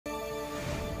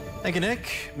Thank you,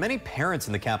 Nick. Many parents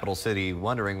in the capital city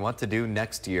wondering what to do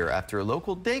next year after a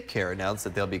local daycare announced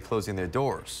that they'll be closing their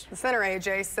doors. The center,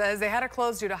 AJ, says they had to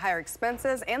close due to higher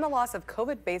expenses and the loss of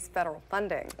COVID-based federal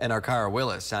funding. And our Kyra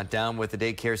Willis sat down with the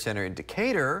daycare center in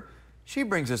Decatur. She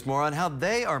brings us more on how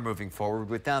they are moving forward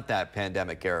without that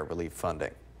pandemic-era relief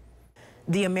funding.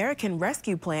 The American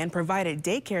Rescue Plan provided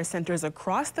daycare centers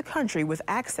across the country with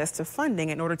access to funding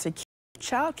in order to keep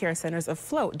child care centers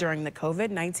afloat during the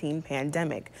COVID-19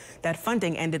 pandemic. That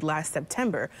funding ended last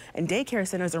September, and daycare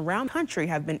centers around the country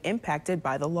have been impacted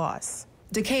by the loss.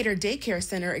 Decatur Daycare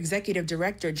Center Executive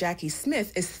Director Jackie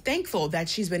Smith is thankful that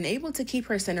she's been able to keep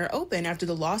her center open after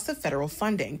the loss of federal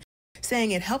funding,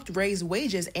 saying it helped raise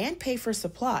wages and pay for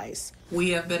supplies. We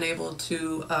have been able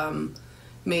to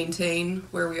maintain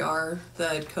where we are.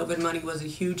 The COVID money was a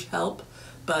huge help,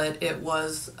 but it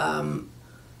was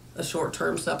a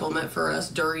short-term supplement for us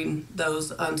during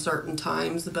those uncertain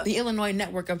times. But the Illinois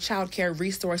Network of Child Care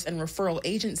Resource and Referral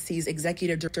Agencies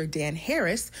Executive Director Dan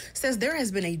Harris says there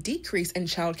has been a decrease in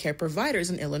child care providers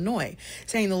in Illinois,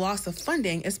 saying the loss of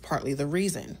funding is partly the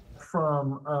reason.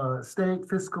 From state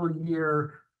fiscal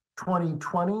year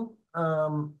 2020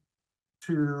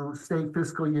 to state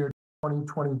fiscal year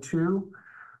 2022,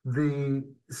 the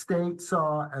state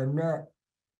saw a net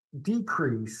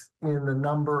decrease in the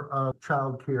number of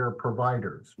child care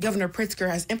providers. Governor Pritzker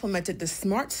has implemented the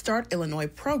Smart Start Illinois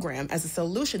program as a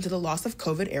solution to the loss of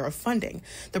COVID-era funding.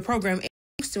 The program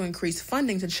aims to increase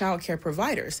funding to child care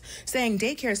providers, saying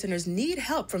daycare centers need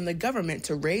help from the government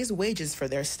to raise wages for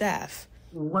their staff.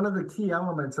 One of the key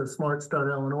elements of Smart Start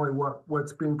Illinois,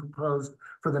 what's being proposed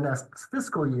for the next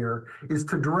fiscal year, is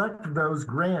to direct those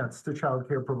grants to child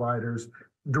care providers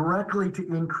directly to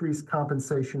increase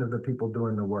compensation of the people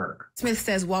doing the work. Smith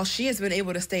says while she has been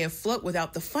able to stay afloat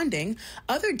without the funding,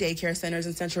 other daycare centers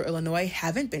in central Illinois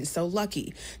haven't been so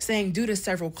lucky, saying due to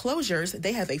several closures,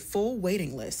 they have a full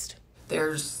waiting list.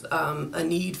 There's a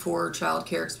need for child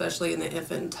care, especially in the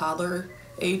infant and toddler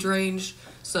age range.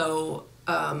 So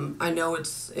I know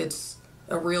it's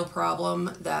a real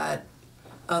problem that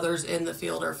others in the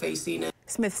field are facing.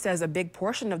 Smith says a big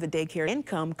portion of the daycare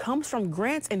income comes from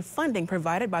grants and funding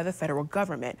provided by the federal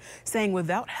government, saying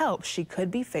without help, she could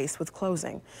be faced with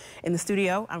closing. In the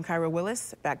studio, I'm Kyra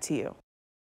Willis. Back to you.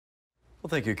 Well,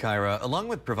 thank you, Kyra. Along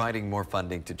with providing more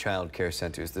funding to child care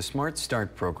centers, the Smart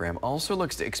Start program also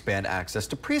looks to expand access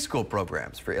to preschool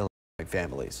programs for Illinois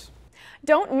families.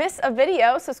 Don't miss a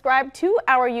video. Subscribe to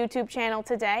our YouTube channel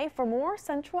today for more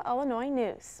Central Illinois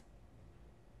news.